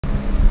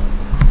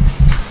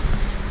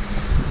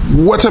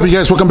What's up, you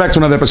guys? Welcome back to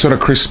another episode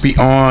of Crispy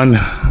On.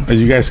 As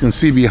you guys can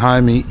see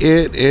behind me,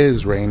 it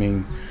is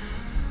raining.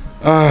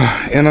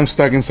 And I'm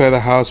stuck inside the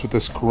house with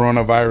this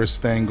coronavirus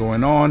thing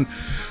going on,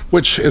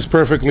 which is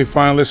perfectly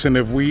fine. Listen,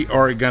 if we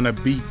are gonna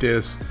beat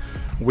this,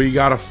 we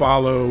gotta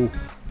follow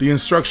the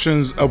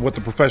instructions of what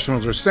the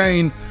professionals are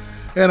saying.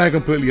 And I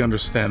completely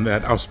understand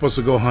that. I was supposed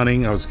to go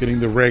hunting. I was getting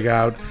the rig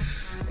out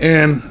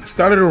and it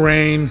started to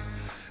rain.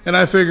 And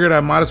I figured I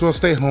might as well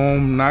stay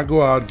home, not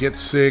go out, get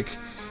sick.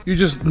 You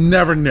just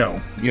never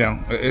know, you know.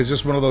 It's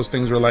just one of those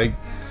things where, like,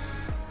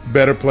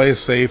 better play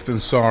safe than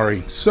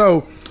sorry.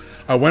 So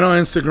I went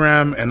on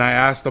Instagram and I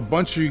asked a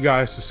bunch of you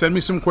guys to send me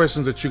some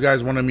questions that you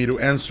guys wanted me to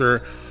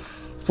answer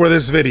for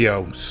this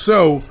video.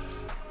 So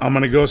I'm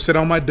gonna go sit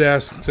on my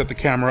desk, set the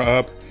camera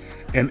up,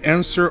 and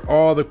answer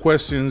all the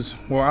questions.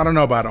 Well, I don't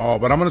know about all,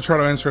 but I'm gonna try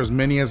to answer as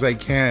many as I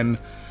can,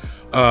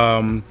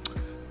 and,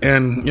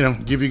 you know,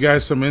 give you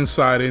guys some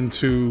insight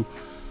into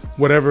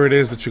whatever it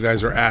is that you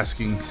guys are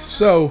asking.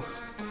 So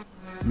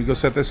let me go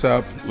set this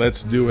up.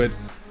 Let's do it.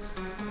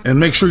 And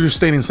make sure you're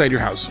staying inside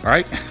your house, all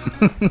right?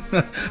 All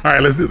right,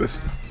 let's do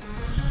this.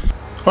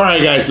 All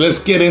right, guys, let's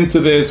get into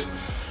this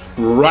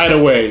right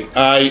away.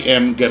 I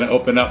am gonna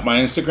open up my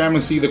Instagram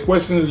and see the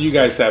questions you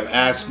guys have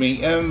asked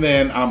me, and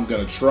then I'm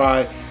gonna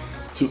try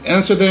to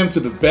answer them to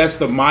the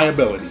best of my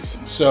abilities.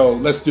 So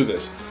let's do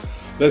this.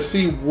 Let's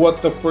see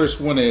what the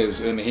first one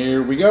is, and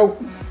here we go.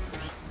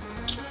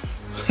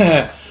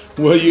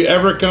 Will you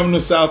ever come to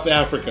South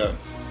Africa?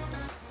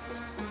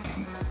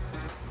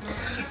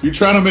 You're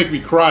trying to make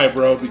me cry,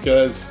 bro,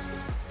 because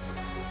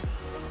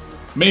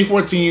May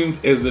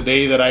 14th is the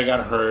day that I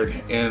got hurt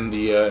in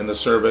the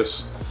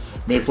service.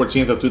 May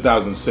 14th of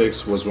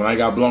 2006 was when I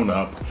got blown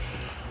up.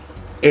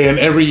 And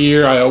every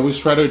year I always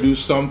try to do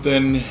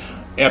something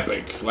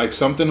epic, like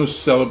something to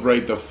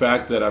celebrate the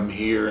fact that I'm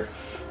here,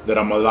 that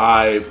I'm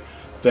alive,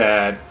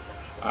 that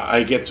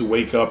I get to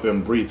wake up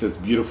and breathe this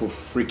beautiful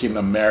freaking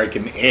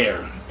American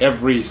air.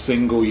 Every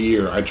single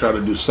year I try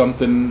to do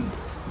something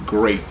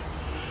great.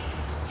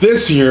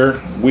 This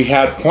year, we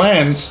had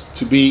plans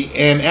to be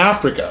in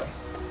Africa.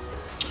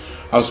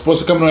 I was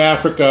supposed to come to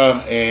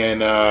Africa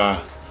and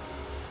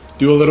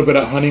do a little bit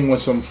of hunting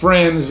with some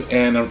friends,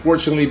 and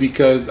unfortunately,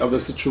 because of the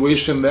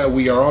situation that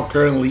we are all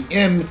currently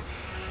in,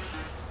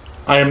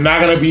 I am not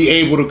going to be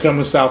able to come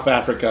to South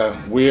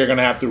Africa. We are going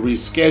to have to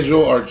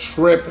reschedule our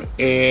trip,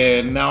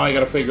 and now I got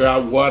to figure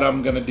out what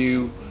I'm going to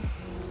do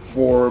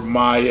for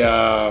my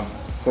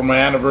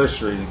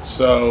anniversary.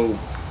 So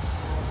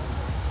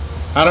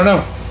I don't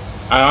know.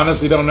 I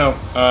honestly don't know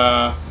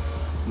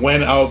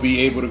when I'll be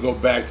able to go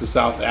back to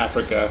South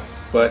Africa,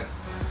 but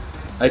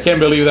I can't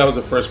believe that was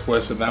the first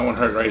question. That one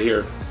hurt right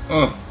here.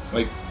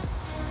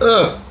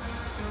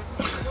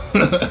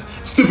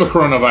 Stupid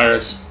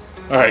coronavirus.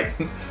 All right,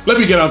 let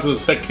me get on to the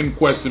second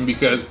question,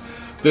 because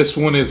this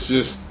one is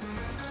just,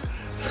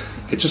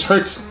 it just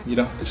hurts, you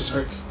know, it just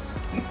hurts.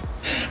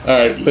 All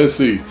right, let's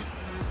see.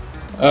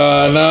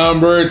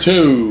 Number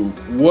 2,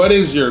 what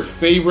is your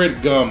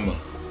favorite gum?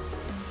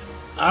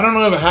 I don't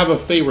know if I have a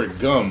favorite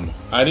gum.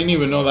 I didn't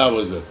even know that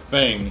was a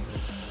thing.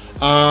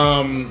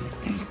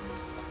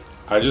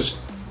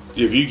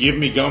 If you give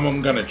me gum,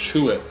 I'm gonna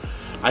chew it.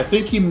 I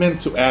think he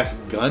meant to ask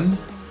gun,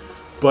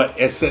 but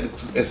it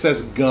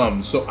says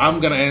gum, so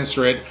I'm gonna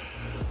answer it.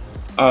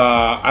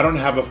 I don't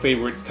have a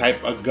favorite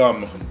type of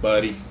gum,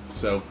 buddy.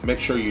 So make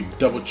sure you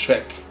double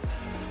check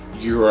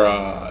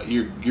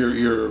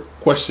your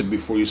question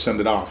before you send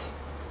it off.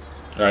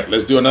 All right,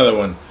 let's do another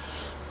one.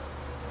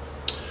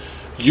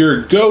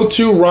 Your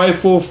go-to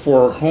rifle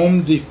for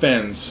home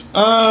defense?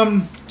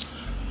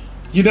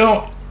 You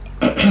know,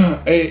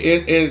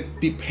 it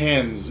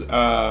depends.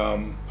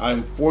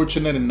 I'm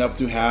fortunate enough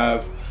to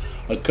have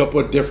a couple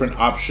of different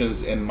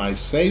options in my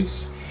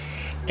safes,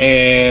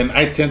 and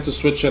I tend to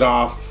switch it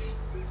off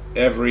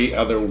every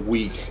other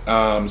week.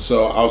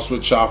 So I'll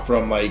switch off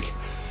from like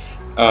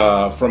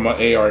from an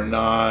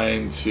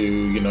AR-9 to,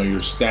 you know,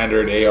 your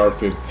standard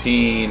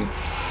AR-15.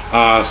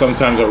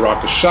 Sometimes I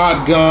rock a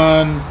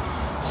shotgun.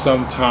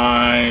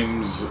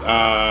 Sometimes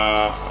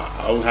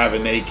I'll have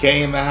an AK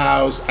in the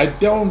house. I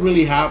don't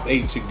really have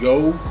a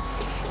to-go.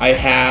 I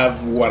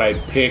have what I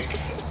pick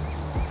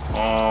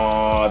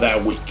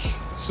that week.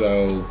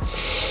 So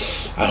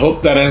I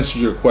hope that answers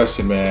your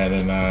question, man.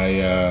 And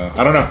I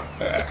don't know.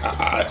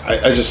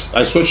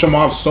 I switch them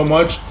off so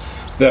much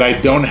that I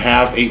don't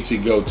have a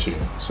to-go to.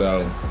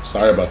 So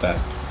sorry about that.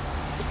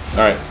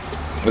 All right,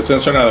 let's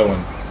answer another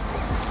one.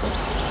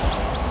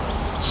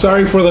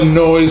 Sorry for the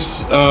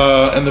noise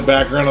in the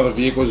background of the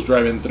vehicles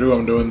driving through.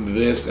 I'm doing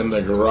this in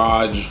the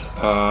garage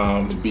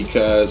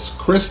because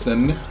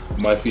Kristen,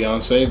 my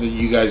fiance, that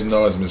you guys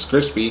know as Miss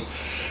Crispy,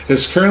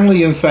 is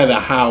currently inside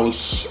the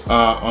house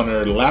on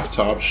her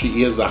laptop.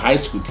 She is a high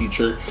school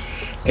teacher,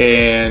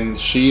 and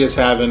she is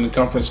having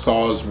conference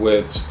calls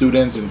with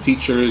students and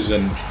teachers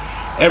and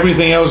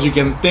everything else you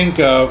can think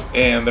of,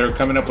 and they're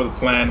coming up with a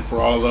plan for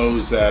all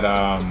those that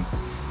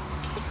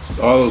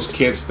all those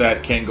kids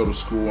that can't go to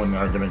school and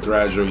are going to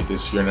graduate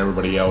this year, and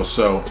everybody else.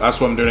 So that's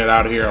why I'm doing it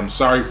out here. I'm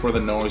sorry for the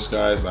noise,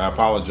 guys. I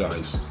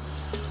apologize.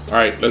 All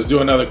right, let's do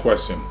another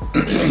question.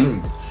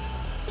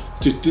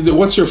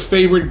 What's your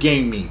favorite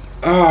game meat?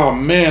 Oh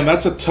man,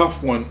 that's a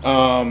tough one.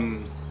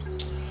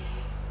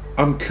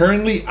 I'm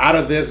currently out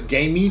of this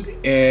game meat,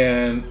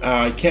 and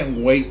I can't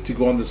wait to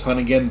go on this hunt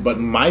again. But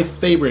my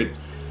favorite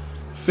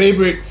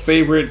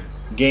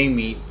game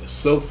meat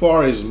so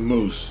far is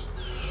moose.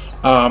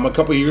 A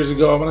couple years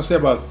ago, I want to say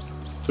about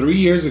 3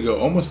 years ago,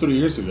 almost 3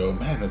 years ago.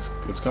 Man,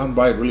 it's gone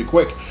by really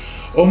quick.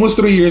 Almost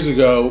 3 years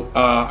ago,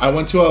 I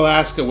went to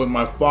Alaska with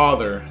my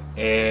father,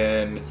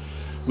 and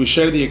we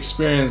shared the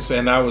experience,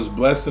 and I was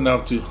blessed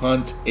enough to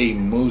hunt a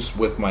moose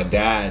with my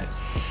dad.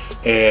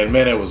 And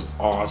man, it was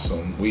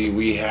awesome.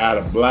 We had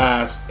a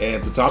blast,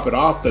 and to top it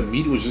off, the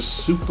meat was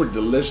just super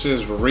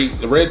delicious,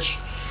 rich,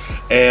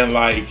 and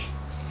like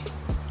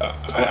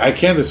I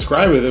can't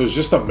describe it. It was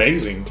just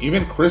amazing.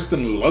 Even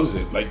Kristen loves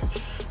it. Like,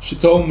 she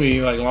told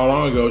me like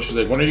long ago, she's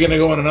like, when are you gonna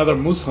go on another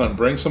moose hunt?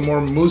 Bring some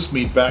more moose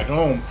meat back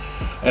home.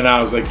 And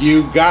I was like,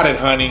 you got it,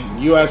 honey.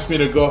 You asked me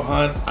to go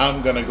hunt,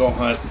 I'm gonna go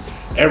hunt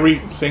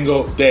every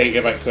single day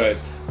if I could.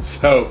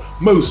 So,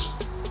 moose.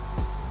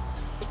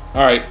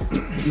 All right,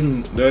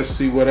 let's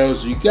see what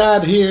else you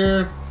got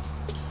here.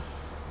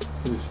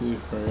 Let's see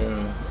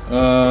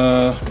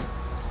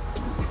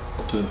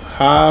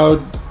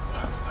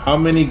how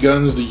many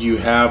guns do you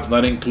have,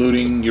 not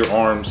including your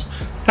arms?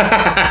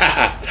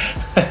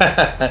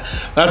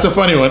 That's a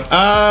funny one.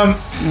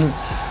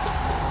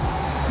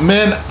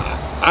 Man,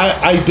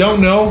 I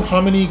don't know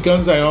how many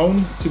guns I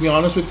own, to be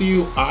honest with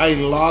you. I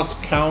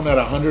lost count at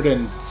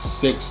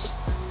 106.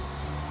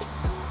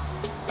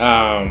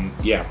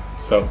 Yeah,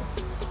 so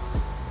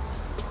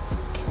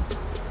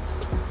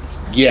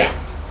yeah.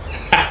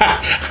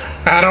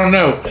 I don't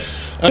know.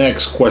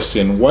 Next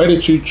question. Why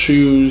did you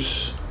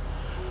choose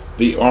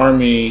the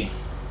Army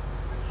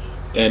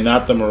and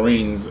not the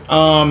Marines?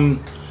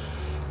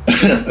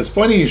 It's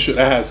funny you should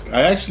ask.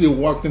 I actually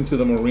walked into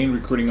the Marine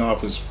recruiting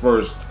office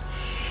first.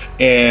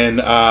 And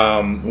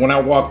when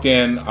I walked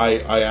in,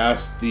 I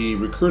asked the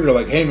recruiter,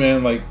 like, hey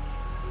man, like,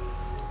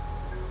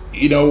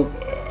 you know,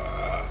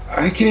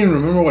 I can't even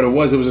remember what it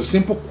was. It was a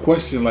simple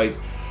question, like,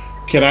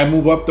 can I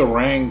move up the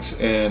ranks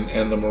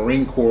and the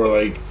Marine Corps,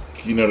 like,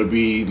 you know, to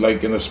be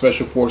like in the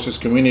Special Forces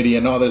community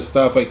and all this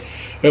stuff? Like,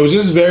 it was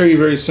just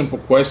very simple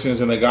questions.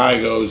 And the guy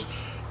goes,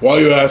 why are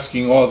you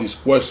asking all these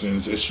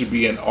questions? It should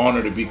be an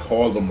honor to be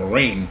called a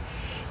Marine.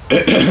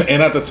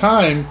 And at the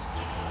time,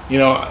 you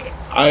know,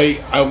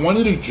 I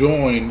wanted to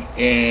join,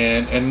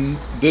 and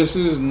this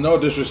is no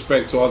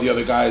disrespect to all the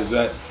other guys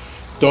that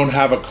don't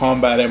have a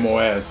combat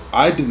MOS.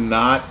 I did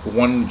not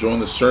want to join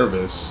the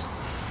service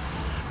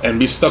and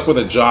be stuck with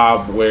a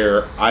job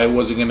where I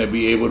wasn't going to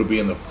be able to be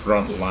in the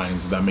front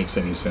lines, if that makes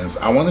any sense.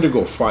 I wanted to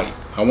go fight.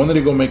 I wanted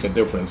to go make a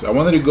difference. I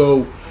wanted to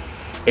go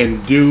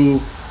and do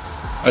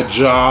a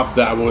job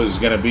that was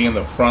going to be in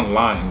the front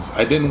lines.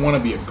 I didn't want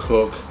to be a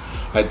cook.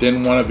 I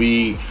didn't want to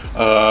be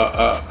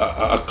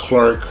a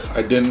clerk.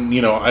 I didn't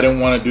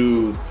want to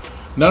do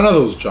none of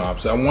those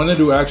jobs. I wanted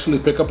to actually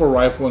pick up a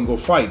rifle and go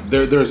fight.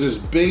 There's this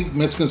big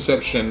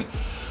misconception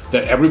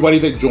that everybody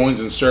that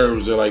joins and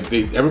serves,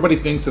 everybody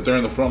thinks that they're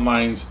in the front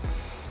lines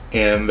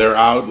and they're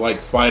out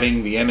like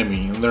fighting the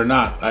enemy, and they're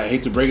not. I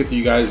hate to break it to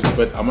you guys,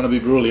 but I'm gonna be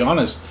brutally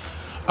honest.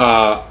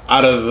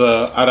 Out of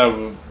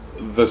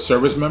the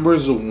service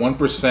members,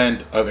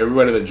 1% of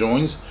everybody that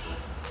joins,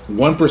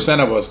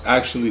 1% of us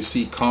actually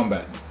see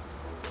combat.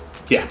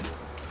 Yeah,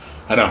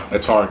 I know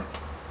it's hard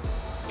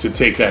to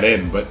take that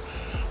in, but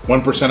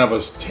 1% of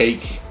us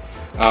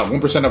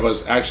 1% of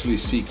us actually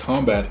see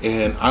combat,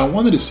 and I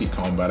wanted to see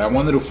combat. I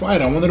wanted to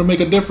fight. I wanted to make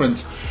a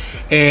difference,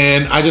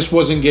 and I just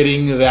wasn't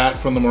getting that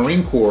from the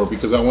Marine Corps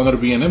because I wanted to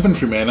be an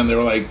infantryman, and they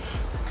were like,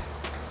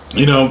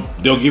 you know,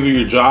 they'll give you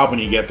your job when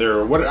you get there,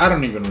 or what? I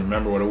don't even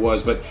remember what it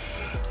was, but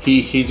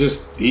he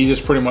just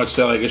pretty much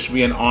said like it should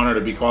be an honor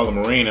to be called a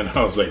Marine, and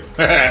I was like,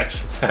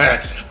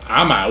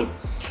 I'm out.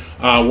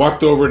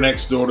 Walked over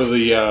next door to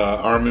the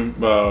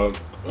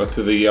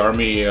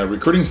Army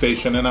recruiting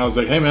station, and I was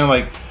like, hey man,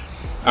 like,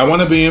 I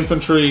want to be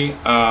infantry.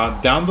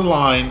 Down the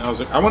line, I was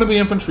like, I want to be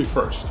infantry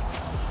first.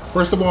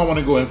 First of all, I want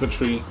to go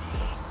infantry.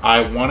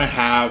 I want to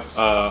have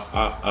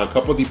a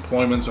couple of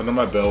deployments under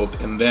my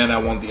belt, and then I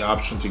want the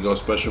option to go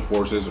Special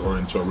Forces or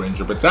into a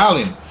Ranger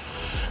Battalion.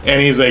 And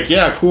he's like,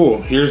 yeah,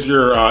 cool. Here's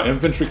your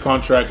infantry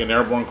contract and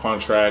airborne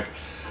contract.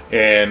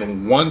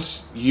 And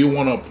once you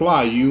want to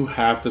apply, you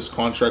have this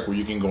contract where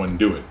you can go and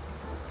do it.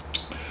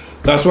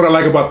 That's what I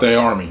like about the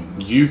Army.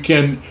 You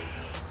can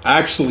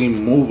actually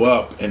move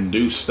up and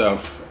do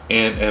stuff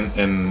in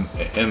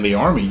the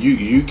Army.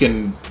 You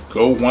can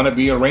go want to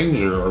be a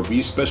Ranger or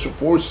be Special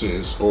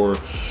Forces or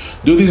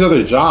do these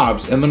other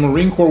jobs. And the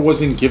Marine Corps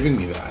wasn't giving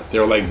me that. They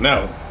were like,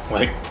 no,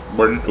 like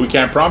we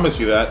can't promise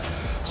you that.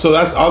 So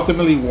that's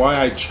ultimately why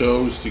I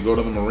chose to go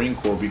to the Marine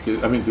Corps,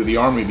 to the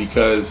Army,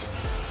 because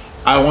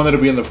I wanted to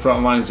be in the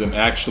front lines and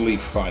actually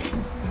fight.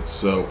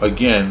 So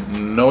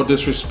again, no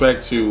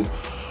disrespect to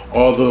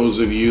all those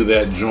of you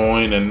that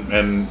join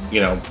and you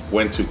know,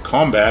 went to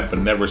combat but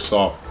never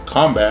saw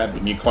combat,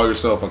 when you call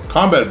yourself a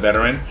combat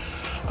veteran.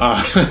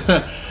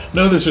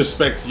 no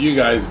disrespect to you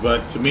guys,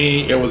 but to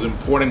me, it was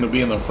important to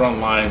be in the front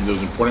lines. It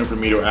was important for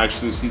me to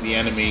actually see the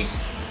enemy,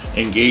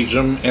 engage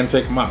them, and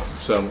take them out.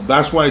 So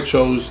that's why I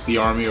chose the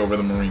Army over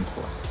the Marine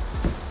Corps.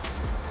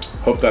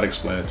 Hope that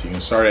explained it to you.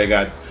 Sorry I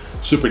got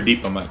super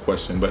deep on that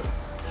question, but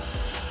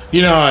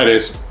you know how it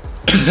is.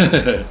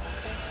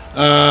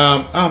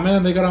 Oh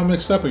man, they got all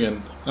mixed up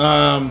again.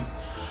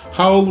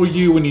 How old were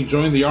you when you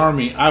joined the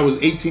Army? I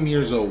was 18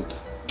 years old.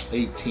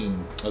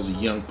 18. I was a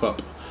young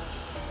pup.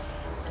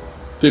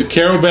 Did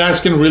Carol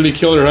Baskin really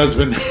kill her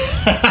husband?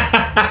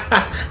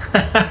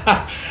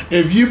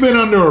 If you've been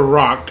under a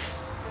rock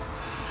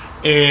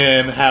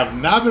and have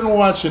not been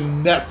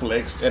watching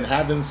Netflix and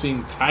haven't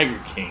seen Tiger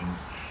King,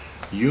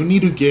 you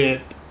need to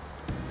get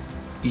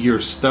your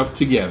stuff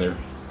together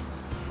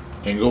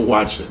and go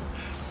watch it.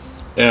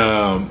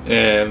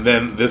 And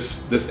then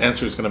this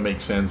answer is going to make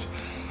sense.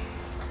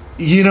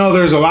 You know,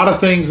 there's a lot of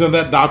things in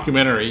that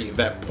documentary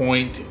that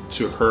point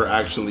to her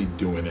actually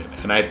doing it,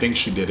 and I think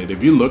she did it.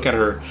 If you look at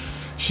her,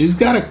 she's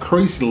got a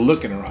crazy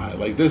look in her eye.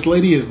 Like, this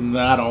lady is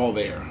not all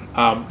there.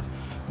 I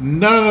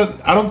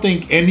don't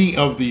think any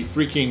of the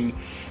freaking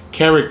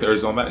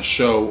characters on that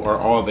show are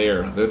all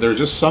there. There's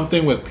just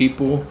something with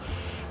people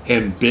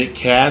and big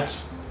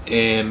cats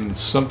and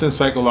something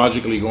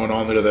psychologically going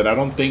on there that I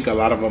don't think a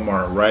lot of them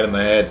are right in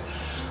the head.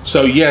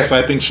 So yes,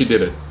 I think she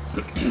did it.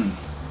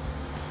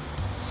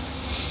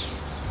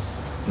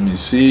 Let me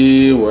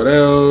see, what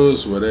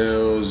else?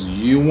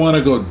 You want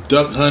to go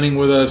duck hunting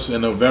with us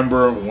in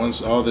November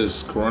once all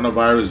this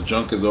coronavirus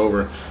junk is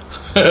over?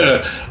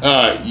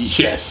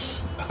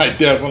 Yes, I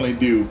definitely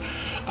do.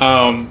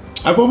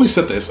 I've always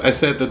said this. I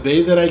said the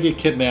day that I get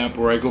kidnapped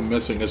or I go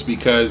missing is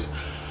because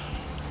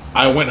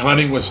I went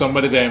hunting with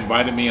somebody that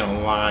invited me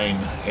online,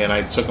 and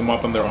I took them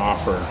up on their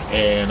offer,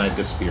 and I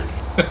disappeared.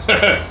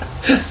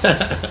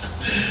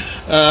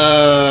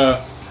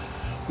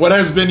 What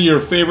has been your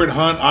favorite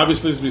hunt?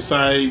 Obviously,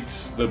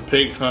 besides the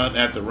pig hunt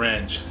at the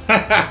ranch.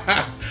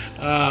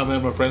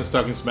 Man, my friend's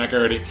talking smack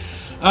already.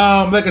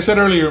 Like I said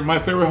earlier, my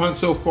favorite hunt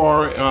so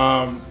far,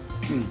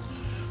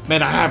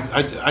 man,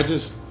 I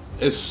just,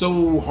 it's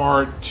so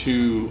hard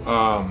to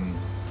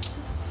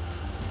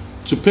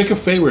pick a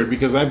favorite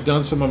because I've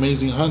done some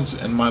amazing hunts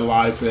in my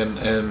life,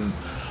 and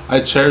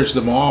I cherish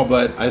them all.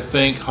 But I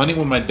think hunting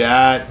with my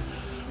dad,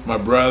 my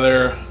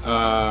brother,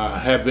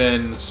 have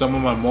been some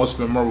of my most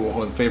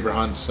memorable and favorite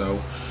hunts.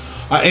 So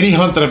any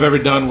hunt that I've ever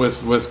done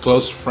with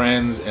close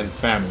friends and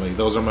family,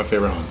 those are my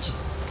favorite hunts.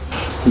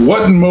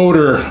 What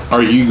motor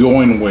are you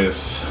going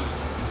with?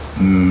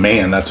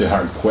 Man, that's a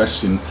hard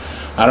question.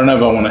 I don't know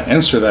if I want to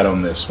answer that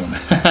on this one.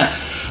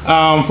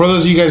 For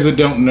those of you guys that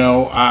don't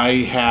know,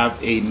 I have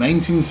a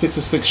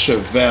 1966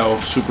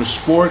 Chevelle Super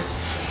Sport,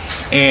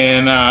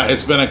 and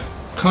it's been a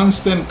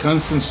constant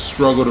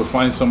struggle to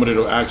find somebody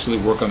to actually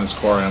work on this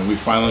car, and we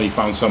finally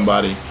found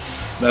somebody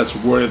that's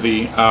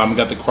worthy.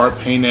 Got the car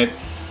painted,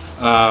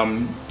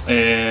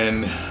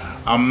 and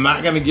I'm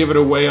not gonna give it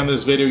away on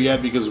this video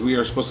yet because we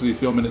are supposed to be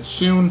filming it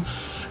soon,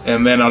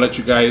 and then I'll let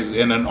you guys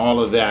in on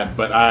all of that.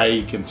 But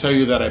I can tell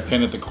you that I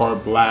painted the car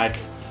black,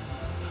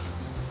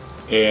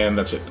 and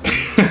that's it.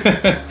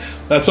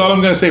 That's all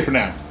I'm gonna say for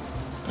now.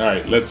 All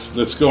right,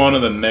 let's go on to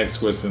the next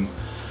question.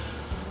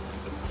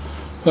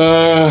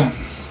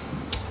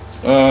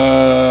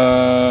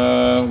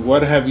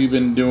 What have you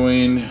been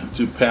doing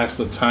to pass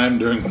the time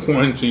during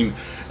quarantine?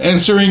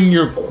 Answering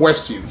your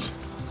questions.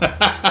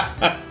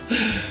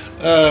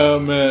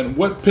 Man,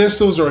 what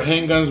pistols or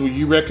handguns would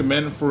you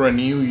recommend for a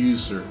new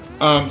user?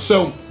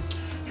 So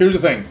here's the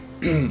thing.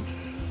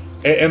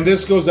 And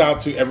this goes out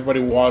to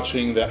everybody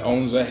watching that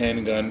owns a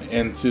handgun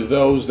and to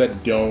those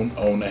that don't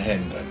own a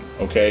handgun,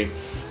 okay?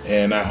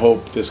 And I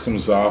hope this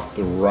comes off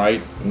the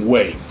right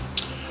way.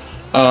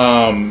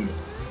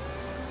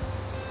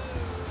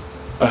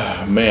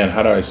 Man,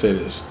 how do I say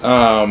this?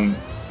 I'm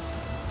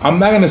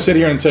not gonna sit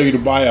here and tell you to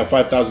buy a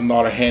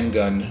 $5,000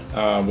 handgun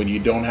when you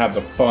don't have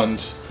the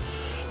funds,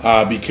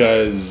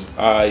 because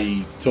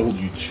I told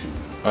you to.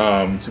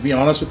 To be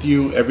honest with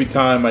you, every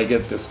time I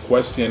get this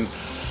question,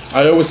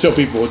 I always tell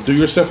people, do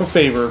yourself a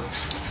favor,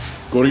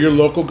 go to your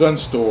local gun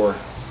store,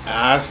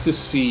 ask to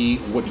see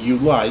what you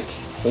like,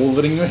 hold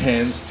it in your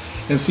hands,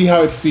 and see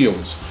how it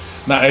feels.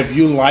 Now, if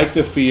you like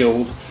the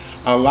feel,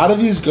 a lot of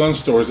these gun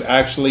stores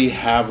actually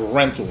have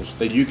rentals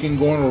that you can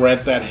go and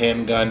rent that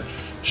handgun,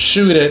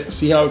 shoot it,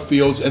 see how it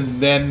feels, and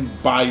then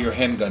buy your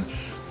handgun.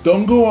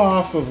 Don't go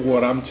off of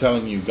what I'm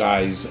telling you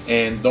guys,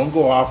 and don't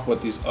go off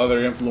what these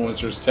other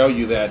influencers tell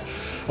you that,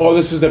 oh,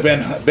 this is the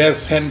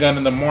best handgun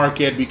in the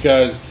market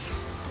because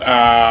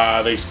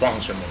they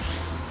sponsor me.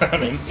 I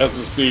mean, let's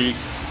just be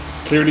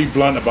clearly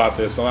blunt about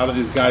this. A lot of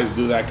these guys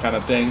do that kind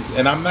of things,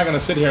 and I'm not going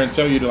to sit here and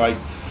tell you to like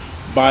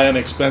buy an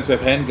expensive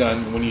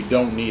handgun when you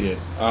don't need it.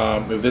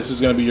 If this is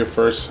going to be your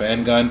first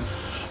handgun,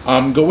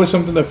 go with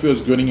something that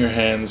feels good in your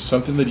hands,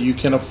 something that you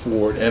can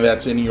afford and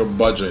that's in your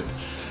budget,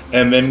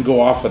 and then go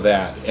off of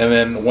that. And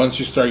then once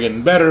you start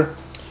getting better,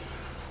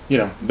 you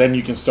know, then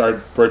you can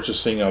start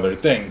purchasing other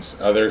things,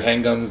 other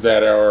handguns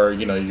that are,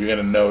 you know, you're going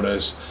to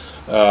notice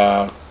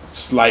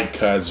slight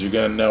cuts. You're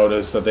gonna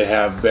notice that they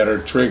have better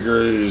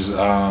triggers.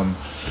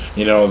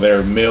 You know,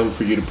 they're milled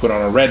for you to put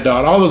on a red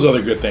dot. All those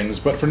other good things.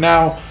 But for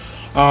now,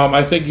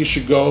 I think you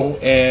should go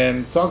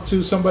and talk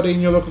to somebody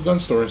in your local gun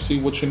store and see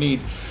what you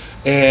need.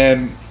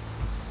 And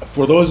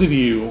for those of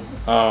you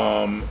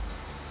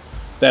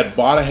that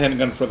bought a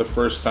handgun for the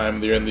first time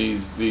during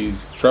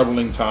these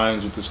troubling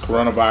times with this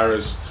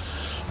coronavirus,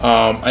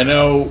 I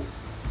know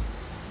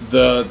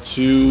the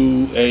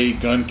 2A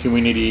gun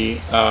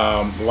community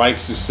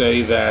likes to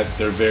say that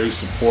they're very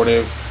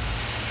supportive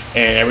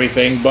and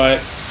everything,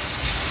 but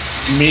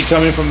me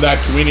coming from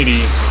that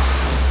community,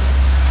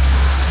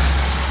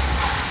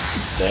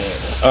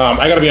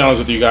 I gotta be honest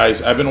with you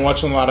guys. I've been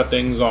watching a lot of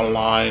things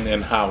online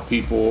and how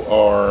people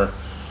are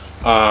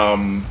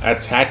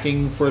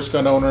attacking first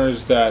gun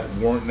owners that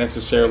weren't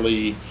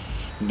necessarily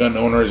gun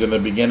owners in the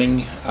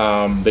beginning.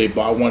 They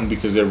bought one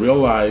because they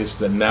realized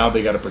that now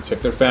they got to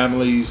protect their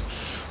families,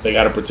 they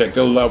got to protect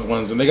their loved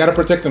ones, and they got to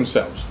protect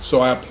themselves.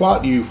 So I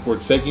applaud you for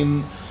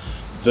taking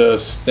the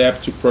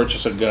step to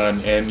purchase a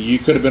gun. And you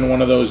could have been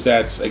one of those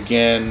that's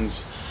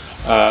against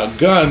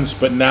guns,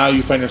 but now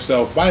you find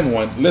yourself buying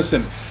one.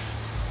 Listen,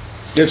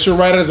 it's your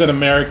right as an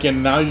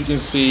American. Now you can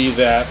see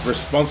that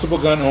responsible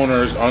gun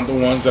owners aren't the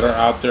ones that are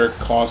out there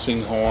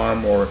causing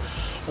harm or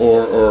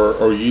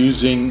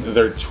using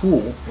their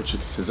tool, which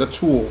is a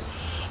tool,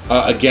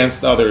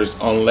 against others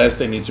unless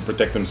they need to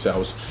protect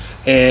themselves.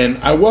 And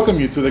I welcome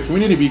you to the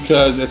community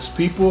because it's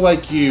people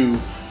like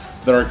you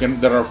that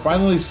are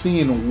finally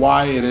seeing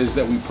why it is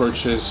that we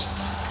purchase,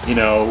 you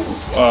know,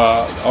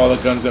 all the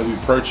guns that we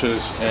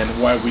purchase and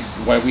why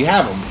we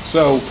have them.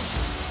 So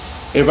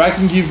if I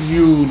can give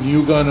you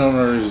new gun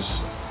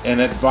owners an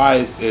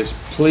advice is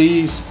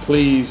please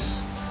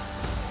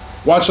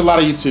watch a lot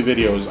of YouTube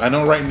videos. I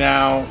know right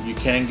now you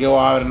can't go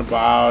out and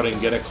about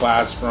and get a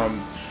class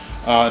from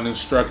an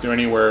instructor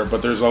anywhere,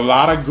 but there's a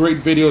lot of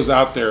great videos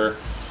out there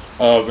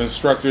of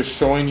instructors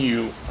showing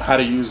you how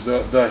to use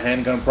the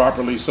handgun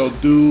properly. So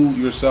do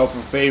yourself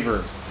a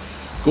favor,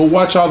 go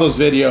watch all those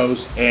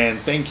videos, and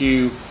thank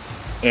you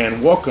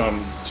and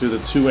welcome to the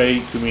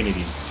 2A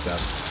community. So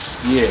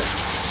yeah.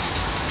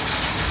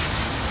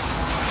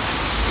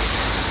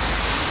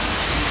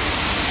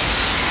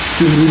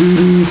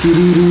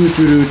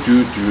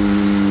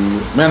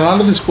 Man, a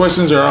lot of these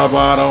questions are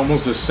about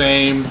almost the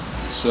same,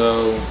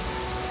 so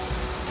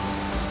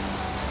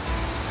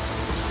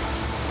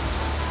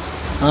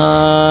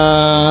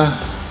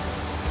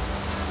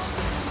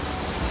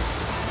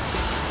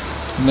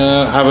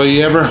no. Have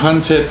you ever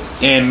hunted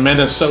in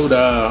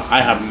Minnesota?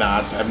 I have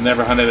not. I've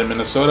never hunted in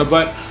Minnesota,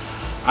 but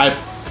I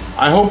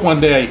hope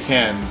one day I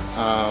can,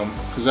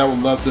 because I would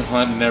love to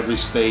hunt in every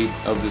state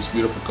of this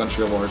beautiful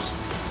country of ours.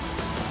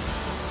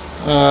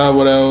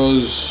 What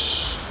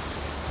else?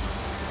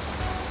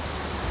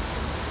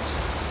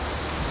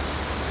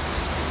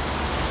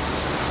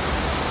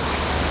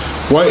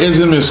 Why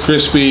isn't Miss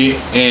Crispy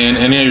in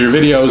any of your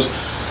videos?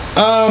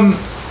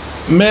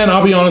 Man,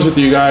 I'll be honest with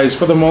you guys.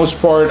 For the most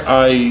part,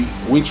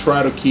 we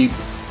try to keep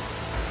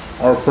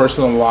our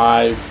personal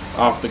life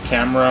off the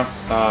camera.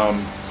 I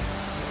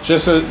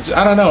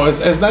don't know.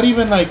 It's not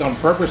even like on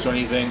purpose or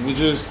anything. We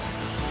just,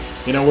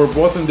 you know, we're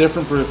both in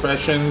different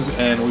professions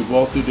and we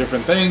both do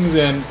different things.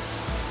 And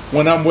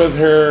when I'm with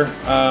her,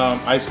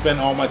 I spend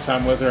all my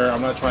time with her.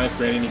 I'm not trying to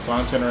create any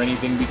content or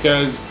anything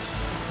because,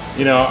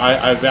 you know,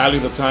 I value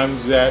the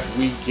times that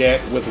we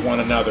get with one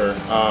another,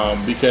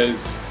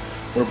 because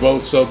we're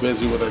both so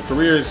busy with our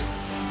careers.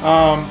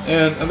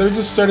 And there's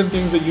just certain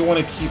things that you want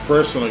to keep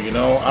personal, you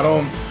know. I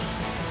don't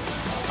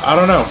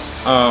know.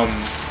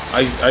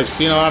 I've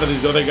seen a lot of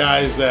these other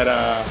guys that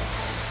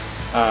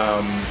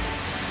I'm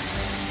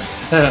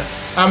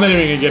not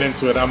even gonna get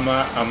into it. I'm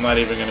not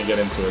even gonna get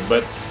into it.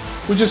 But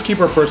we just keep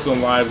our personal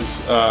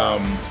lives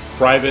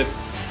private.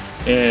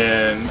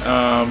 And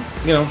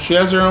you know, she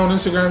has her own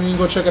Instagram. You can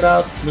go check it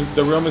out,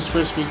 The Real Miss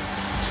Crispy.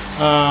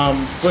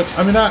 But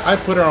I mean, I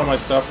put her on my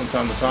stuff from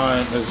time to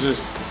time. It's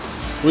just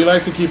we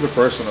like to keep it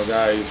personal,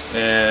 guys.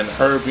 And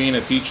her being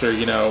a teacher,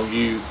 you know,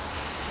 you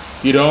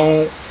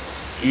don't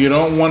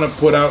want to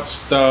put out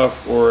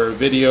stuff or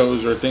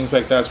videos or things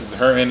like that with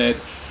her in it,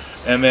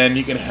 and then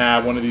you can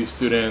have one of these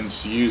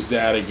students use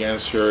that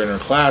against her in her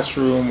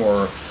classroom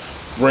or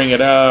bring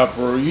it up,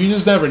 or you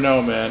just never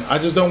know, man. I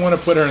just don't want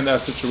to put her in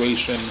that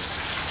situation.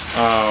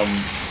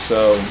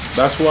 So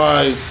that's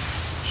why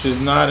she's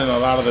not in a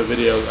lot of the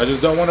videos. I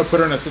just don't want to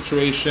put her in a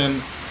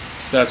situation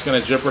that's going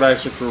to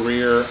jeopardize her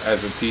career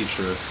as a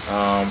teacher.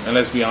 And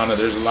let's be honest,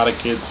 there's a lot of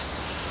kids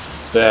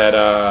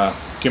that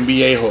can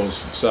be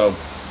a-holes. So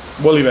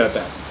we'll leave it at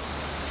that.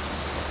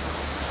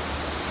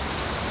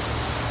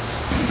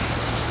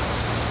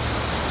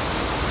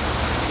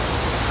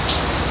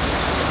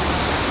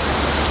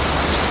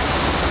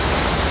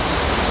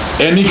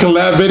 Any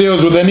collab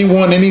videos with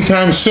anyone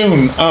anytime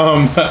soon?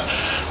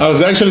 I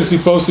was actually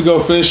supposed to go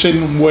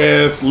fishing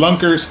with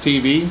Lunkers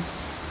TV,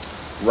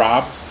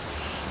 Rob.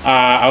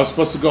 I was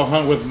supposed to go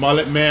hunt with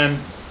Mullet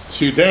Man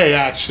today,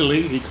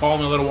 actually. He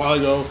called me a little while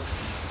ago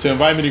to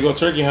invite me to go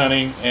turkey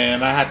hunting,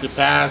 and I had to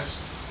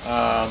pass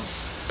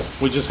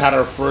We just had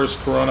our first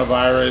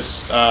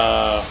coronavirus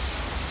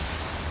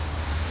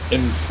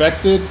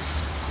infected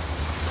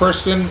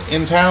person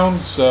in town,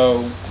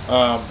 so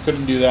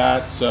couldn't do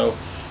that. So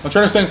I'm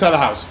trying to stay inside the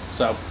house.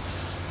 So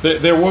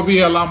there will be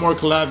a lot more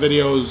collab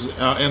videos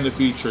in the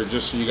future,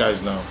 just so you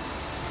guys know.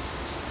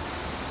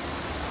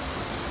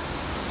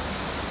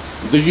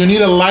 Do you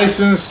need a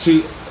license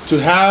to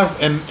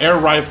have an air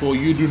rifle?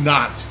 You do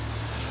not.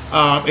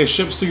 It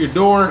ships to your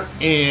door,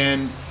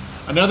 and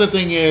another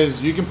thing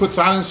is you can put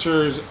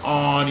silencers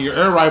on your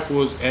air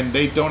rifles and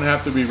they don't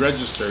have to be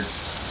registered.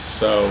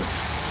 So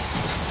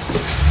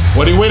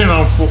what are you waiting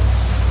on for?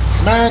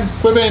 Man,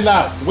 quit being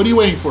loud. What are you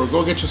waiting for?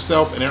 Go get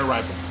yourself an air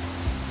rifle.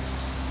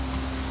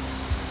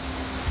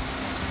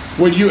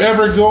 Would you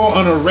ever go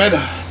on a red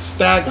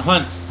stag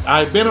hunt?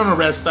 I've been on a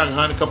red stag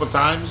hunt a couple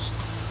times.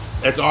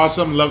 It's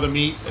awesome. Love the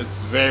meat. It's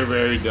very,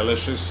 very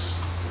delicious.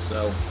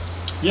 So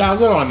yeah, I'll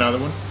go on another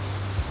one.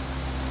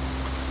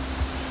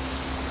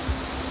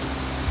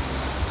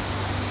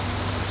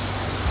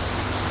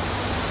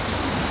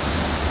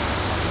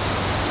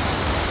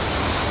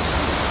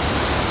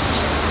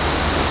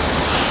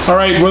 All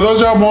right, well,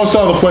 those are most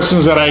all the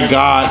questions that I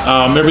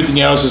got.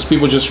 Everything else is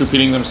people just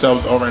repeating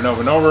themselves over and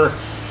over and over.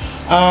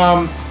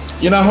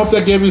 You know, I hope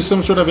that gave you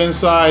some sort of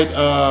insight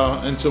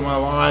into my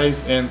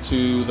life and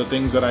to the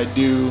things that I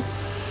do.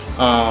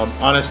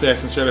 Honestly, I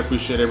sincerely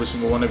appreciate every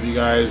single one of you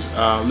guys.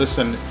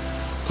 Listen,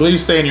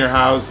 please stay in your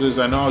houses.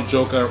 I know I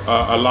joke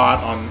a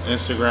lot on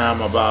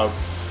Instagram about,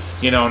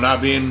 you know, not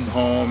being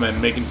home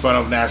and making fun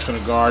of National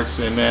Guards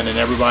and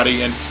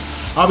everybody. And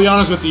I'll be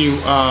honest with you,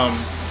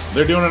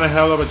 they're doing a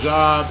hell of a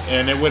job,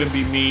 and it wouldn't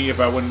be me if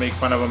I wouldn't make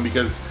fun of them,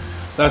 because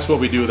that's what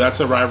we do.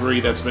 That's a rivalry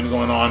that's been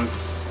going on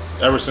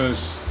ever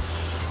since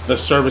the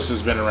service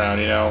has been around,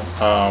 you know.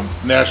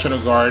 National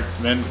Guard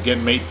men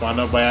getting made fun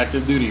of by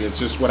active duty. It's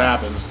just what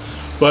happens.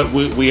 But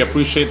we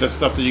appreciate the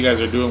stuff that you guys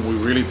are doing. We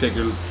really take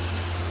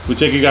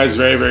you guys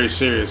very, very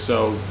serious.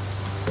 So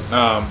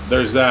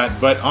there's that.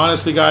 But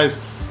honestly, guys,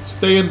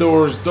 stay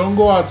indoors. Don't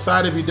go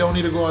outside if you don't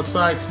need to go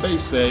outside. Stay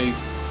safe.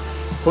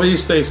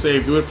 Please stay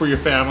safe. Do it for your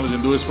families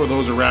and do it for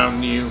those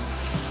around you.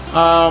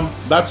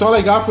 That's all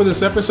I got for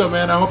this episode,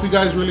 man. I hope you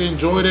guys really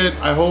enjoyed it.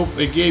 I hope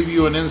it gave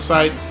you an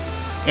insight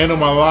into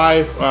my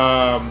life.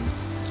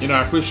 You know,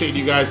 I appreciate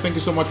you guys. Thank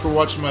you so much for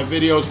watching my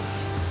videos.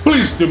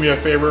 Please do me a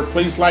favor.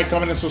 Please like,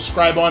 comment, and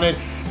subscribe on it.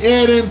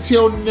 And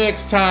until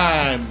next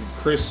time,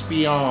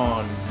 Crispy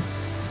on.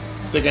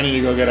 I think I need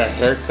to go get a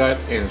haircut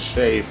and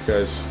shave,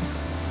 because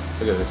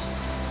look at this.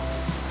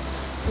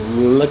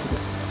 Look at this.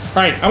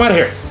 All right, I'm out of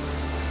here.